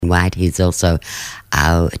White, who's also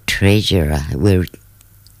our treasurer. We're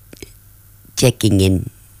checking in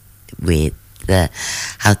with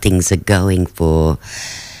how things are going for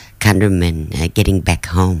countrymen getting back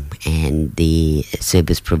home, and the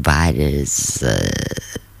service providers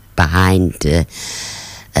behind the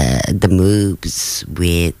moves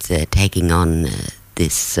with taking on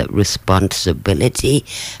this responsibility.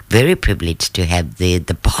 Very privileged to have the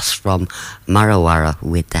boss from Marra Worra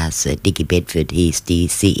with us, Dickie Bedford. He's the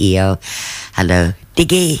CEO. Hello,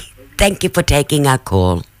 Dickie. Thank you for taking our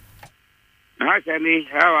call. Hi, Sandy.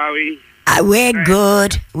 How are we? We're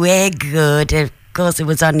good. We're good. Of course, it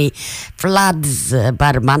was only floods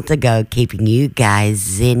about a month ago keeping you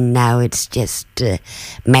guys in. Now it's just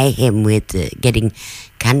mayhem with getting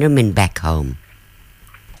countrymen back home.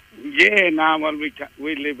 Yeah, now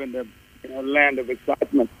we live in the land of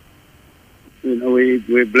excitement.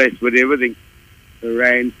 We're blessed with everything: the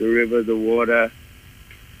rain, the river, the water,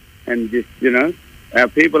 and just our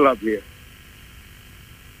people up here.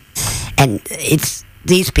 And it's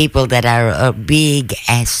these people that are a big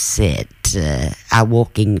asset, our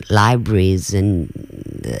walking libraries and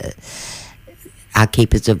our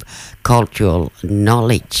keepers of cultural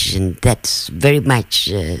knowledge, and that's very much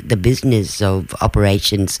the business of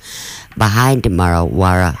operations behind Marra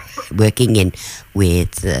Worra, working in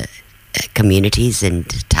with communities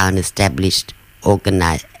and town established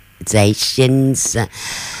organizations.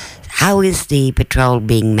 How is the patrol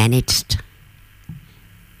being managed?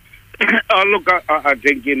 Oh, look, I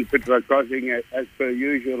think in Fitzroy Crossing, as per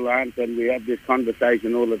usual, Lance, and we have this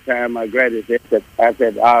conversation all the time, our greatest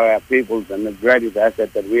asset are our peoples, and the greatest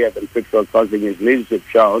asset that we have in Fitzroy Crossing is leadership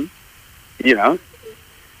shown,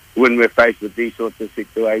 when we're faced with these sorts of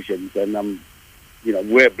situations. And,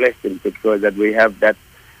 we're blessed in Fitzroy that we have that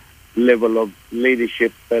level of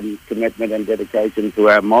leadership and commitment and dedication to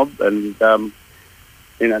our mob, and,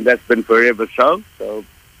 that's been forever so. So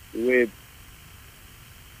we're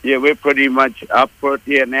pretty much up for it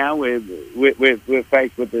here now. We're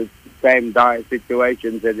faced with the same dire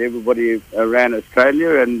situations as everybody around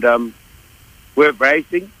Australia, and we're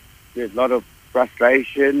bracing. There's a lot of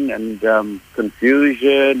frustration and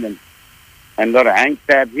confusion and a lot of angst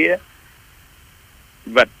out here.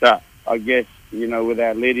 But I guess, with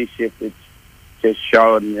our leadership, it's just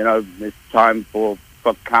showing, it's time for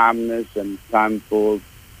calmness and time for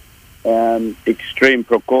extreme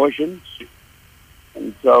precautions.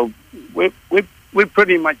 And so we're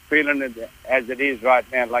pretty much feeling it as it is right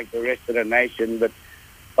now, like the rest of the nation. But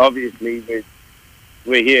obviously,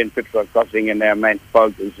 we're here in Fitzroy Crossing, and our main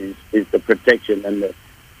focus is the protection and the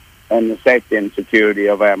safety and security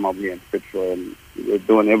of our mob here in Fitzroy, and we're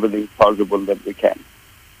doing everything possible that we can.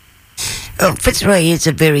 Well, Fitzroy is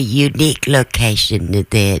a very unique location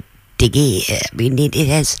there, Dickie. I mean, it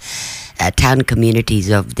has town communities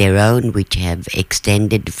of their own, which have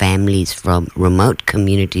extended families from remote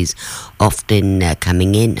communities often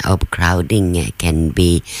coming in. Overcrowding can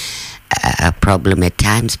be a problem at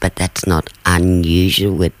times, but that's not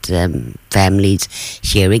unusual with families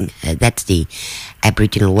sharing. That's the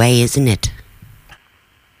Aboriginal way, isn't it?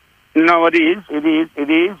 No, it is.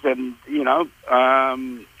 And,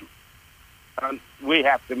 we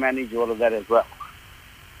have to manage all of that as well.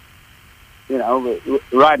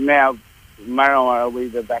 Right now, Marra Worra,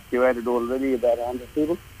 we've evacuated already about 100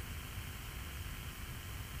 people.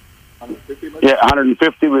 150? Yeah,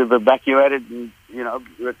 150 we've evacuated and,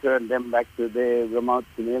 returned them back to their remote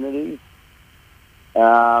communities.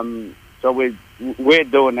 So we're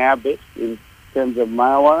doing our best in terms of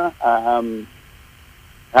Marra Worra,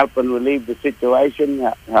 helping relieve the situation,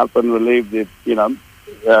 helping relieve the,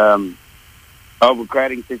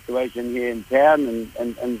 overcrowding situation here in town,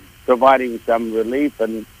 and providing some relief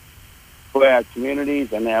and for our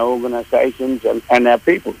communities and our organisations and our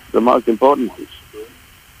people, the most important ones.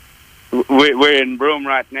 We're in Broome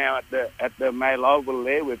right now at the Mail Oval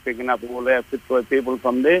there. We're picking up all our Fitzroy people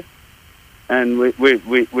from there, and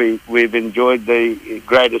we've enjoyed the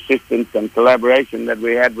great assistance and collaboration that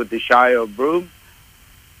we had with the Shire of Broome.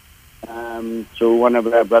 So one of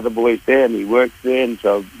our brother boys there, and he works there, and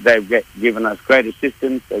so they've given us great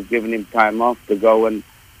assistance. They've given him time off to go and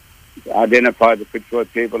identify the Fitzroy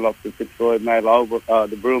people off the Fitzroy Mail Oval,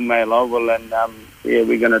 the Broome Mail Oval, and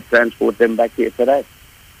we're going to transport them back here today.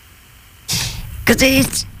 Because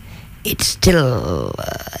it's still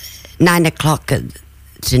 9 o'clock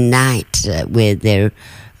tonight, where they're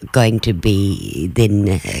going to be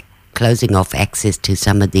then closing off access to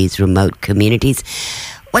some of these remote communities.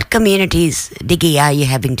 What communities, Dickie, are you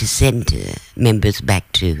having to send members back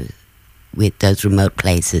to with those remote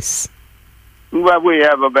places? Well, we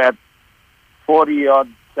have about 40-odd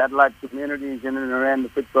satellite communities in and around the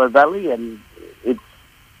Fitzroy Valley, and it's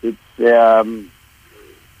the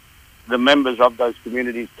members of those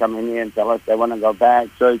communities come in here and tell us they want to go back.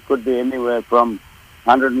 So it could be anywhere from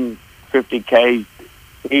 150 k's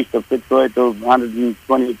east of Fitzroy to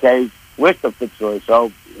 120 k's west of Fitzroy.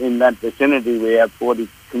 So in that vicinity, we have 40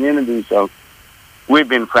 communities. So we've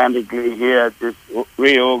been frantically here just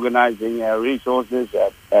reorganizing our resources,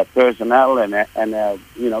 our personnel, and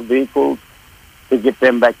our vehicles to get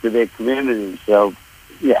them back to their communities. So,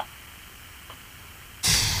 yeah.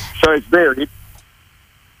 So it's varied.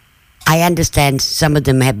 I understand some of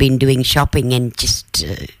them have been doing shopping and just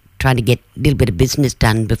trying to get a little bit of business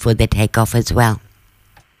done before they take off as well.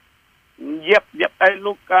 Yep. Hey,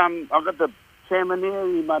 look, I've got the chairman here.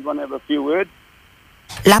 He might want to have a few words.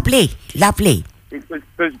 Lovely.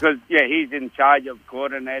 Because he's in charge of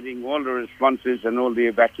coordinating all the responses and all the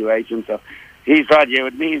evacuations. So he's right here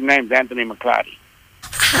with me. His name's Anthony Mclarty.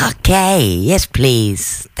 Okay. Yes,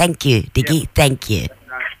 please. Thank you, Dickie. Yep. Thank you.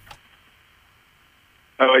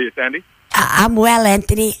 How are you, Sandy? I'm well,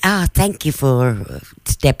 Anthony. Thank you for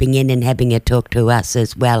stepping in and having a talk to us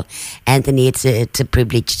as well. Anthony, it's a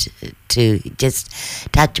privilege to just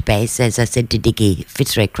touch base. As I said to Dickie,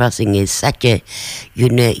 Fitzroy Crossing is such a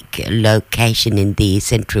unique location in the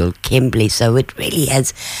central Kimberley, so it really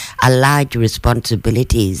has a large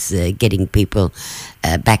responsibilities getting people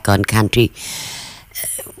back on country.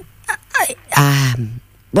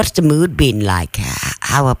 What's the mood been like?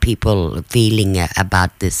 How are people feeling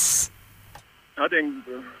about this? I think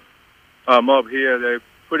our mob here, they're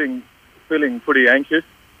feeling pretty anxious,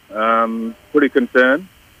 pretty concerned,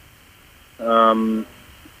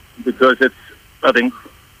 because it's, I think,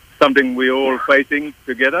 something we're all facing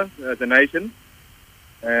together as a nation.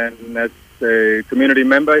 And as a community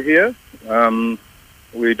member here,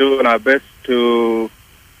 we're doing our best to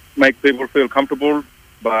make people feel comfortable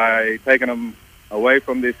by taking them away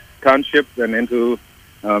from this township and into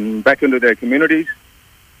back into their communities,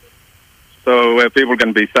 so where people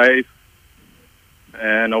can be safe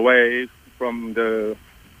and away from the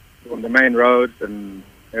main roads and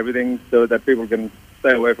everything, so that people can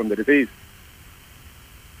stay away from the disease.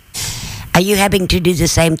 Are you having to do the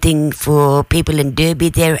same thing for people in Derby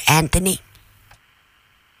there, Anthony?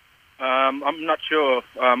 I'm not sure.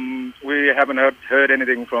 We haven't heard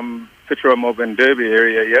anything from Fitzroy Mob and Derby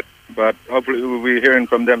area yet, but hopefully we'll be hearing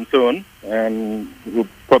from them soon, and we'll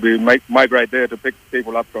probably migrate there to pick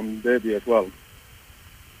people up from Derby as well.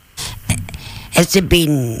 Has there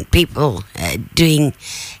been people doing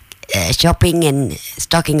shopping and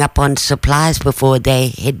stocking up on supplies before they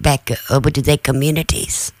head back over to their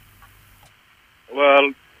communities?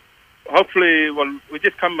 Well, hopefully, we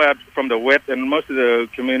just come back from the wet, and most of the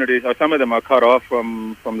communities, or some of them are cut off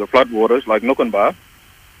from the floodwaters, like Nukunba,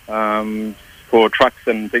 for trucks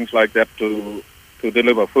and things like that to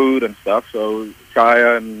deliver food and stuff. So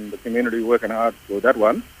Shire and the community working hard for that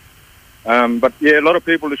one. But yeah, a lot of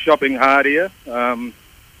people are shopping hard here.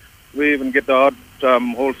 We even get the odd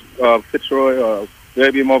whole Fitzroy or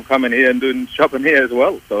Derby mob coming here and doing shopping here as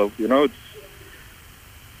well. So, it's...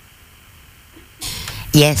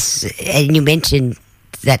 Yes, and you mentioned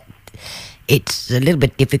that it's a little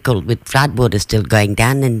bit difficult with floodwater still going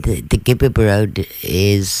down, and the Gibbib Road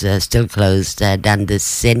is still closed down the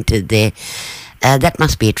centre there. That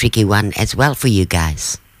must be a tricky one as well for you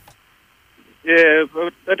guys. Yeah,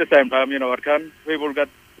 but at the same time, people got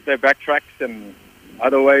their backtracks and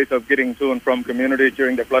other ways of getting to and from communities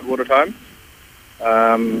during the floodwater time.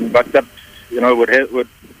 But that, with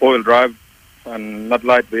four-wheel drive and not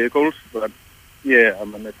light vehicles. But yeah,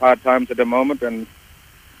 it's hard times at the moment, and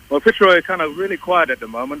Fitzroy is kind of really quiet at the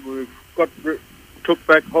moment. We've took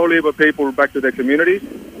back a whole heap of people back to their communities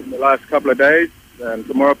in the last couple of days, and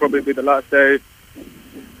tomorrow probably be the last day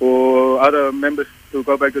for other members to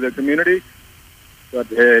go back to their communities. But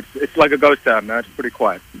it's like a ghost town now. It's pretty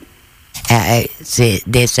quiet.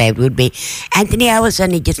 They say it would be. Anthony, I was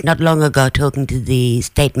only just not long ago talking to the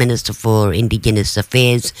State Minister for Indigenous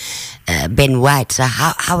Affairs, Ben White. So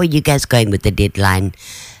how are you guys going with the deadline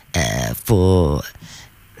for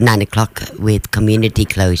 9 o'clock with community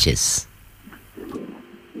closures?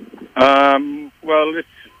 Well, it's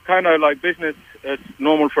kind of like business as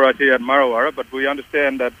normal for us here at Marra Worra, but we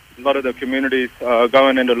understand that a lot of the communities are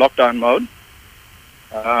going into lockdown mode.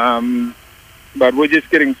 But we're just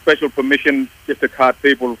getting special permission just to cart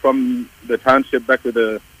people from the township back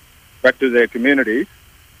to their communities.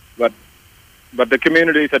 But the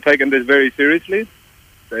communities are taking this very seriously.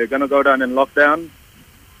 They're going to go down in lockdown,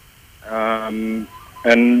 and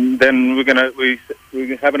then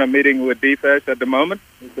we're having a meeting with DFAS at the moment,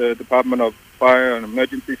 with the Department of Fire and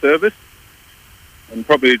Emergency Service,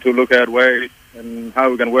 probably to look at ways and how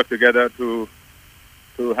we can work together to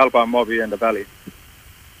help our mobi and the valley.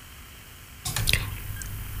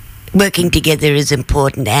 Working together is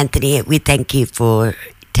important, Anthony. We thank you for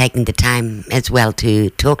taking the time as well to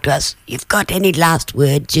talk to us. You've got any last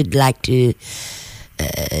words you'd like to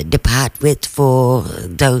depart with for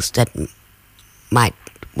those that might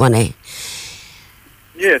want to?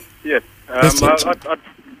 Yes.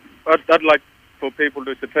 I'd like for people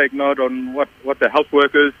to take note on what the health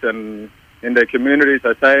workers and in their communities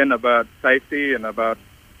are saying about safety and about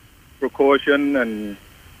precaution and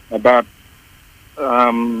about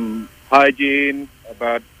hygiene,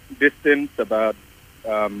 about distance, about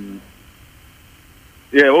all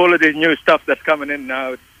of this new stuff that's coming in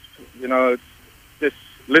now. It's just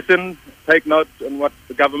listen, take note on what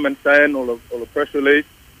the government's saying, all the press release,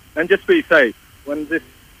 and just be safe. When this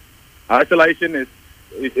isolation is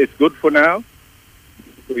good for now,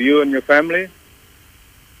 for you and your family,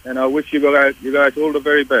 and I wish you guys all the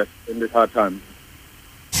very best in this hard time.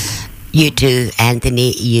 You too,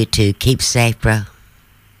 Anthony. You too. Keep safe, bro.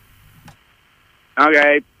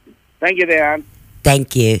 Okay. Thank you, Dan.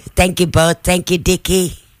 Thank you. Thank you both. Thank you,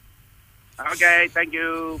 Dickie. Okay. Thank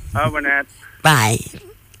you. Over, Nat. Bye.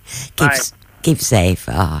 Bye. Keep safe.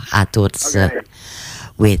 Oh, our thoughts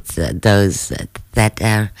with those that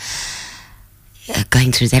are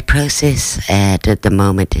going through that process at the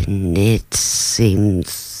moment, and it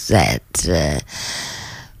seems that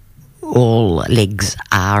all legs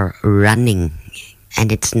are running,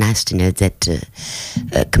 and it's nice to know that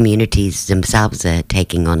communities themselves are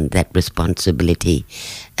taking on that responsibility,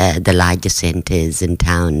 the larger centres and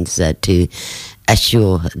towns, to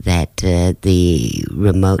assure that the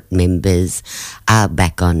remote members are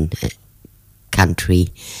back on country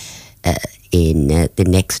in the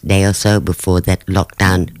next day or so before that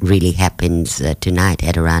lockdown really happens tonight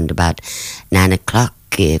at around about 9 o'clock.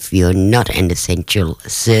 If you're not an essential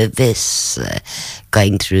service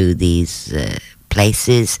going through these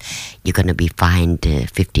places, you're going to be fined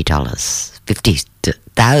 $50.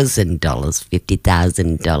 $50,000.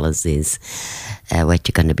 $50,000 is what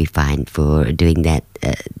you're going to be fined for doing that.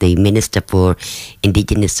 The Minister for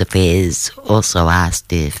Indigenous Affairs also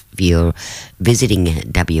asked if you're visiting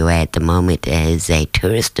WA at the moment as a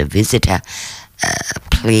tourist, a visitor,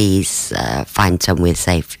 please find somewhere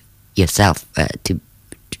safe yourself to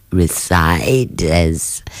reside,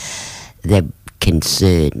 as they're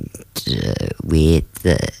concerned with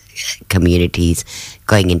communities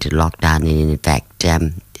going into lockdown, and in fact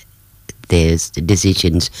there's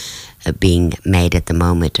decisions being made at the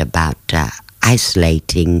moment about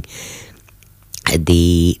isolating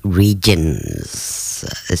the regions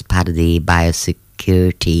as part of the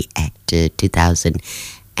Biosecurity Act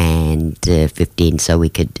 2015, so we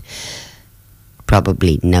could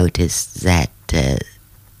probably notice that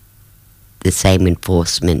the same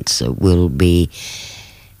enforcements will be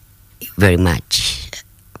very much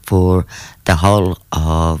for the whole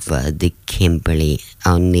of the Kimberley,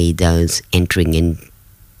 only those entering in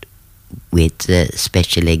with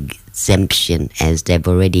special exemption, as they've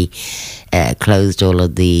already closed all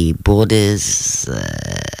of the borders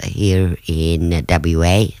here in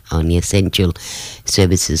WA, only essential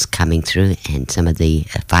services coming through, and some of the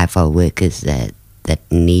FIFO workers that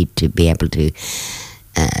need to be able to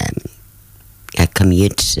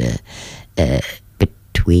commute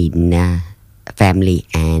between family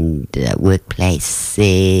and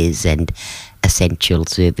workplaces and essential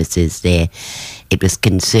services there. It was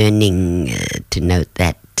concerning to note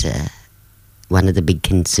that one of the big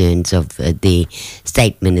concerns of the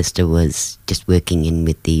state minister was just working in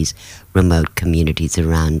with these remote communities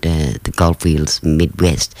around the Goldfields,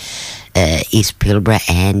 Midwest, East Pilbara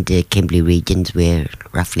and Kimberley regions, where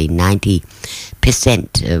roughly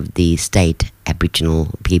 90% of the state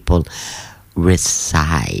Aboriginal people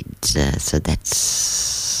reside. So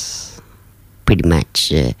that's pretty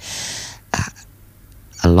much a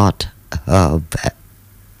lot of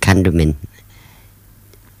countrymen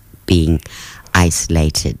being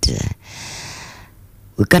isolated.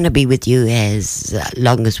 We're going to be with you as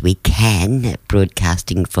long as we can,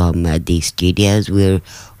 broadcasting from these studios. We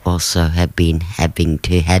also have been having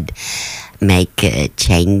to make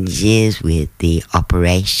changes with the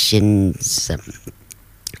operations.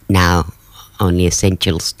 Now only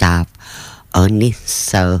essential staff only,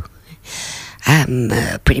 so I'm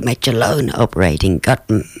pretty much alone operating. Got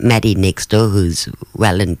Maddie next door, who's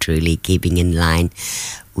well and truly keeping in line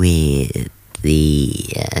with the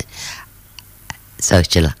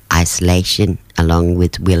social isolation, along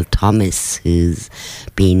with Will Thomas, who's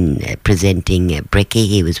been presenting Brekkie.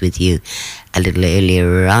 He was with you a little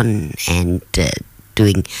earlier on and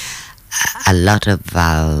doing a lot of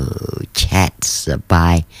our chats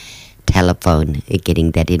by telephone,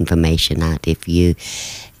 getting that information out. If you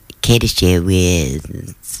care to share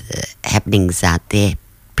with happenings out there,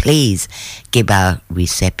 please give our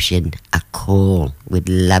reception a call. We'd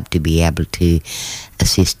love to be able to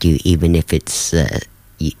assist you, even if it's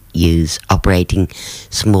use operating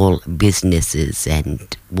small businesses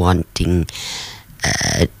and wanting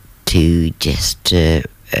to just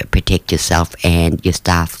protect yourself and your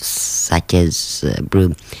staff, such as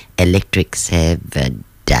Broome Electrics have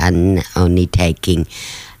done, only taking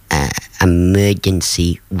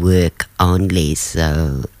emergency work only.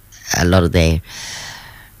 So a lot of their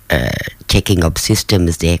checking of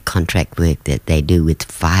systems, their contract work that they do with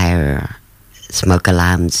fire, smoke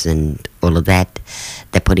alarms and all of that,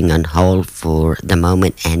 they're putting on hold for the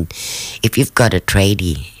moment. And if you've got a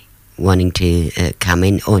tradie wanting to come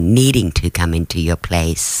in or needing to come into your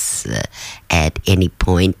place at any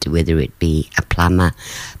point, whether it be a plumber,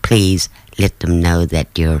 please let them know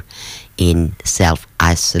that you're in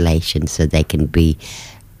self-isolation so they can be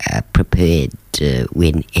prepared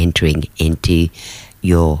when entering into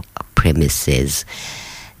your premises.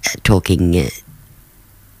 Talking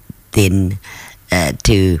then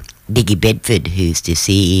to Dickie Bedford, who's the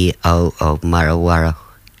CEO of Marra Worra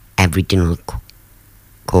Aboriginal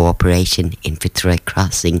Cooperation in Fitzroy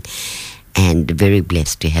Crossing, and very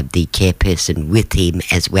blessed to have the chairperson with him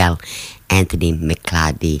as well, Anthony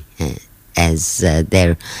Mclarty, as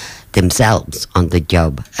they're themselves on the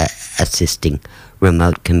job assisting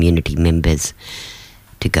remote community members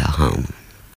to go home.